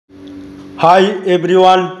Hi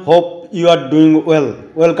everyone, hope you are doing well.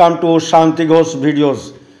 Welcome to Shanti Ghosh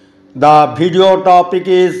videos. The video topic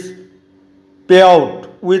is payout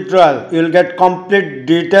withdrawal. You will get complete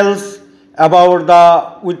details about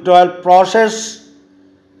the withdrawal process.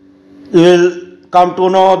 You will come to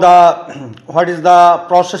know what is the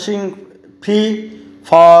processing fee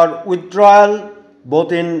for withdrawal.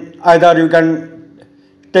 Both in either you can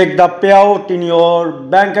take the payout in your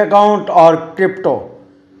bank account or crypto.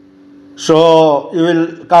 So you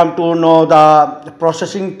will come to know the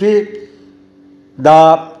processing fee.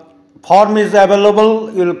 The form is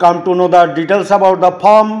available. You will come to know the details about the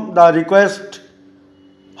form, the request,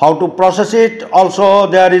 how to process it. Also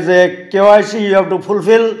there is a KYC you have to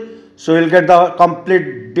fulfill. So you will get the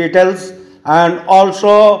complete details, and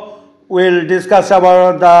also we will discuss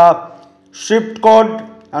about the SWIFT code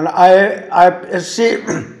and IFSC,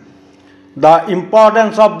 the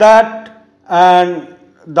importance of that, and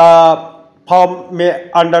the form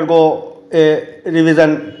may undergo a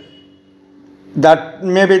revision that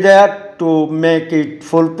may be there to make it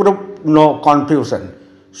foolproof, no confusion.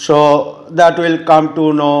 So that will come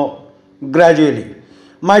to know gradually.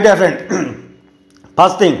 My dear friend,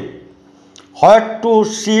 first thing, what to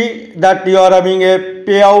see that you are having a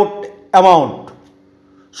payout amount.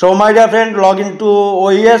 So my dear friend, log into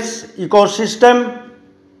OES ecosystem,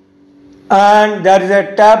 and there is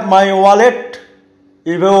a tab My Wallet.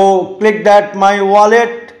 If you click that My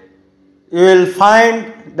Wallet, you will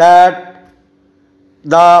find that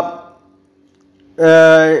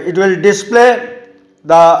it will display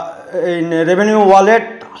in revenue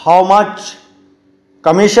wallet how much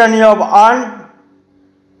commission you have earned,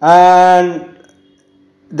 and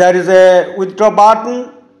there is a withdraw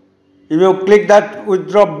button. If you click that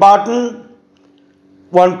withdraw button,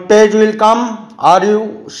 one page will come. Are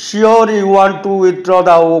you sure you want to withdraw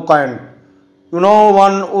the O coin? You know,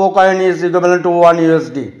 one O coin is equivalent to 1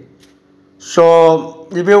 USD. So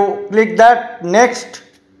if you click that next,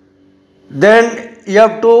 then you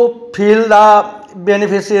have to fill the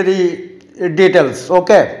beneficiary details.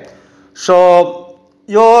 Okay. So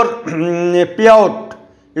your payout,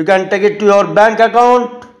 you can take it to your bank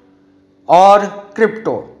account or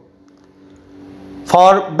crypto.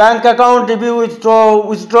 For bank account, if you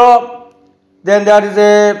withdraw, then there is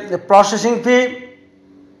a processing fee.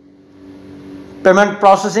 Payment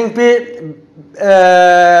processing fee, if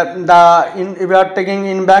you are taking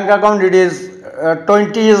in bank account, it is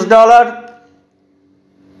 $20,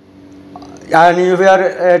 and if you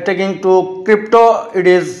are taking to crypto, it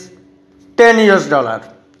is $10.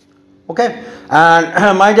 Okay,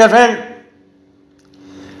 and my dear friend,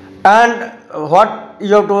 and what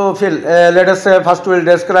you have to fill? Let us say first we will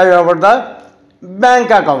describe about the bank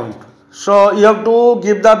account. So you have to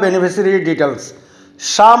give the beneficiary details.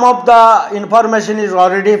 Some of the information is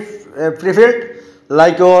already pre-filled,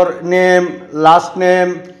 like your name, last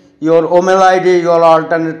name, your email ID, your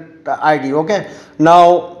alternate ID. Okay.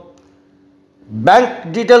 Now,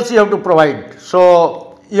 bank details you have to provide.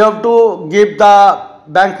 So you have to give the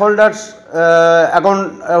bank holder's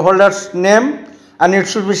account holder's name, and it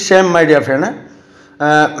should be same, my dear friend.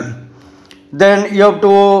 Then you have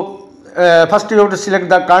to first you have to select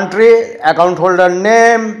the country, account holder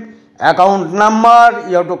name, account number.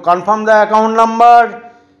 You have to confirm the account number.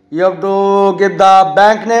 You have to give the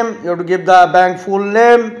bank name. You have to give the bank full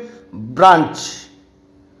name, branch.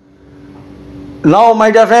 Now, my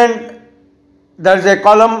dear friend, there is a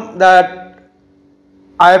column that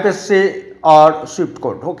IFSC or SWIFT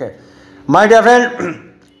code. Okay, my dear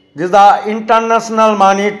friend, this is the international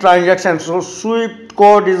money transaction. So SWIFT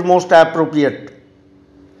code is most appropriate.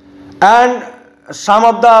 And some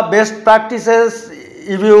of the best practices,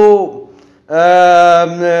 if you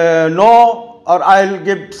know, or I'll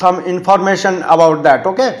give some information about that.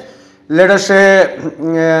 Okay, let us say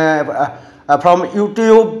from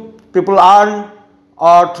YouTube people earn,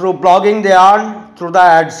 or through blogging they earn through the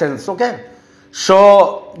AdSense. Okay,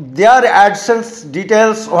 so their AdSense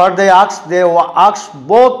details, what they ask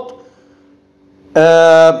both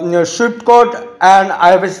SWIFT code and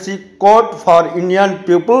IFSC code for Indian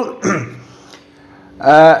people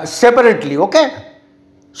separately. Okay.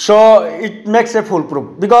 So it makes a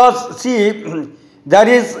foolproof, because see, there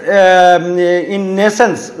is in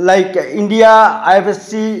nations like India,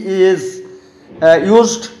 IFSC is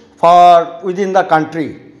used for within the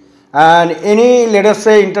country, and any, let us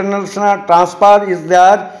say, international transfer is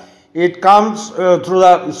there, it comes through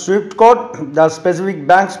the SWIFT code. The specific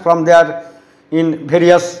banks from there in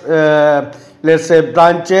various let's say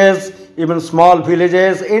branches, even small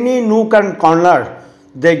villages, any nook and corner,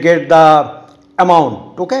 they get the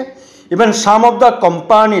amount. Okay, even some of the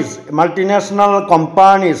companies, multinational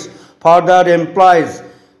companies, for their employees.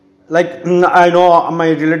 Like I know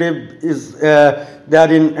my relative is they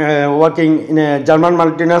are in working in a German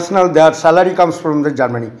multinational. Their salary comes from the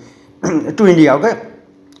Germany to India. Okay,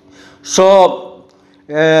 so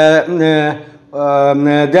they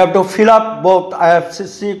have to fill up both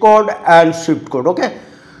IFSC code and SWIFT code. Okay,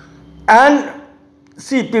 and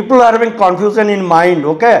see, people are having confusion in mind.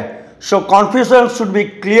 Okay, so confusion should be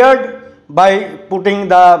cleared by putting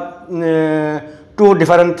the two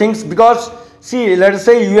different things, because see, let us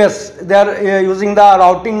say US, they are using the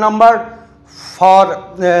routing number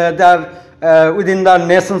for their within the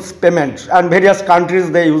nation's payments, and various countries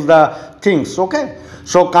they use the things. Okay,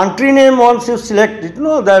 so country name, once you select it,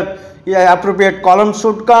 that appropriate column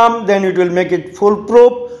should come, then it will make it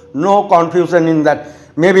foolproof, no confusion in that.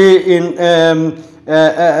 Maybe in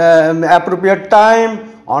appropriate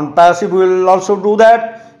time, ONPASSIVE will also do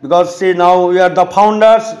that, because see, now we are the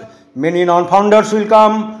founders, many non-founders will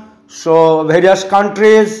come, so various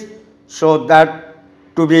countries, so that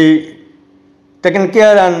to be taken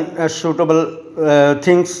care, and suitable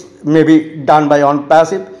things may be done by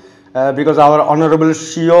ONPASSIVE, because our honorable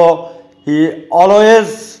CEO, he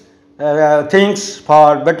always thinks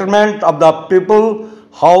for betterment of the people,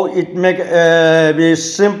 how it make be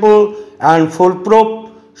simple and foolproof.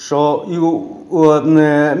 So you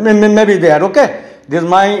may be there. Okay, this is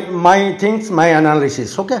my things, my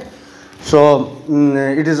analysis. Okay, so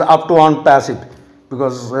it is up to ONPASSIVE,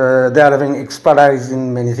 because they are having expertise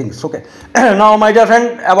in many things. Okay, now my dear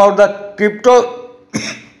friend, about the crypto.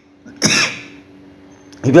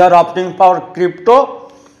 If you are opting for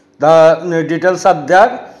crypto, the details are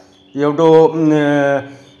there. You have to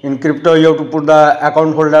in crypto you have to put the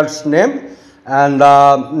account holder's name and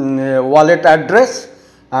the wallet address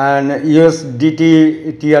and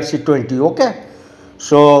USDT TRC20. Okay,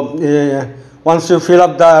 so once you fill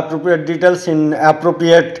up the appropriate details in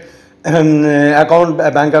appropriate account,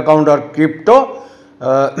 bank account or crypto,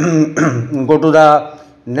 go to the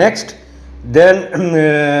next. Then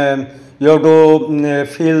you have to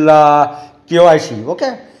fill the KYC.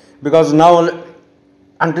 Okay, because now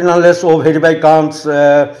until unless verify comes, you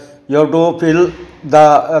have to fill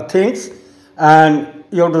the things, and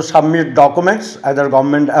you have to submit documents, either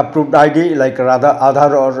government approved ID like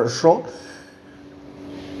Aadhaar or so,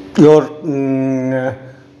 your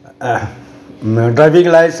driving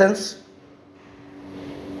license,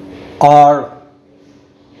 or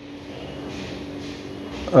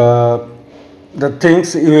the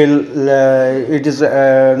things you will it is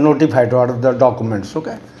notified, or the documents.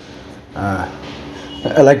 Okay,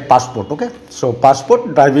 like passport. Okay, so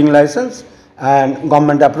passport, driving license and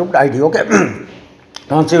government approved ID. Okay,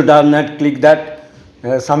 once you done that, click that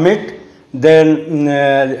submit. Then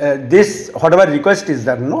this whatever request is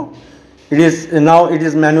there, it is now it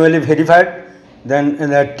is manually verified. Then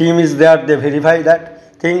the team is there, they verify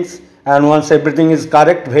that things, and once everything is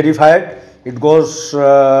correct, verified, it goes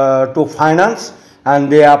to finance, and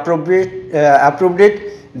they approved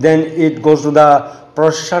it. Then it goes to the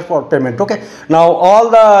processor for payment. Okay, now all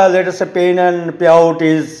the, let us say, pay and payout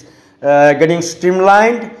is getting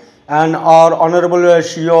streamlined, and our honorable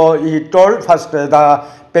CEO, he told first the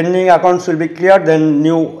pending accounts will be cleared, then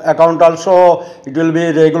new account also it will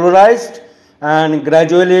be regularized, and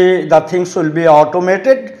gradually the things will be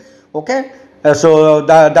automated. Okay, so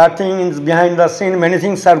that thing is behind the scene, many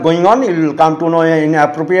things are going on, you will come to know in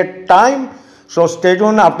appropriate time. So stay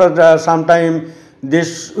tuned. After some time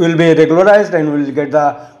this will be regularized and we will get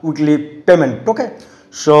the weekly payment. Okay,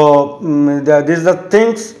 so these are the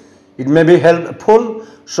things, it may be helpful.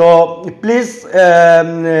 So please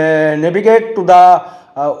navigate to the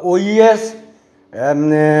OES,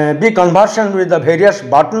 be conversant with the various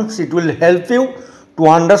buttons, it will help you to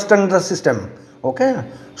understand the system. Okay,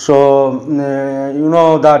 so you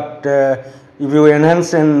know that if you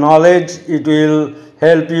enhance in knowledge, it will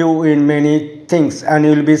help you in many things, and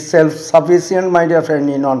you will be self-sufficient, my dear friend,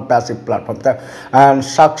 in ONPASSIVE platform, and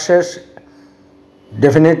success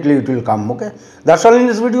definitely it will come. Okay, that's all in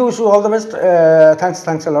this video. Wish you all the best.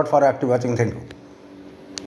 Thanks a lot for active watching. Thank you.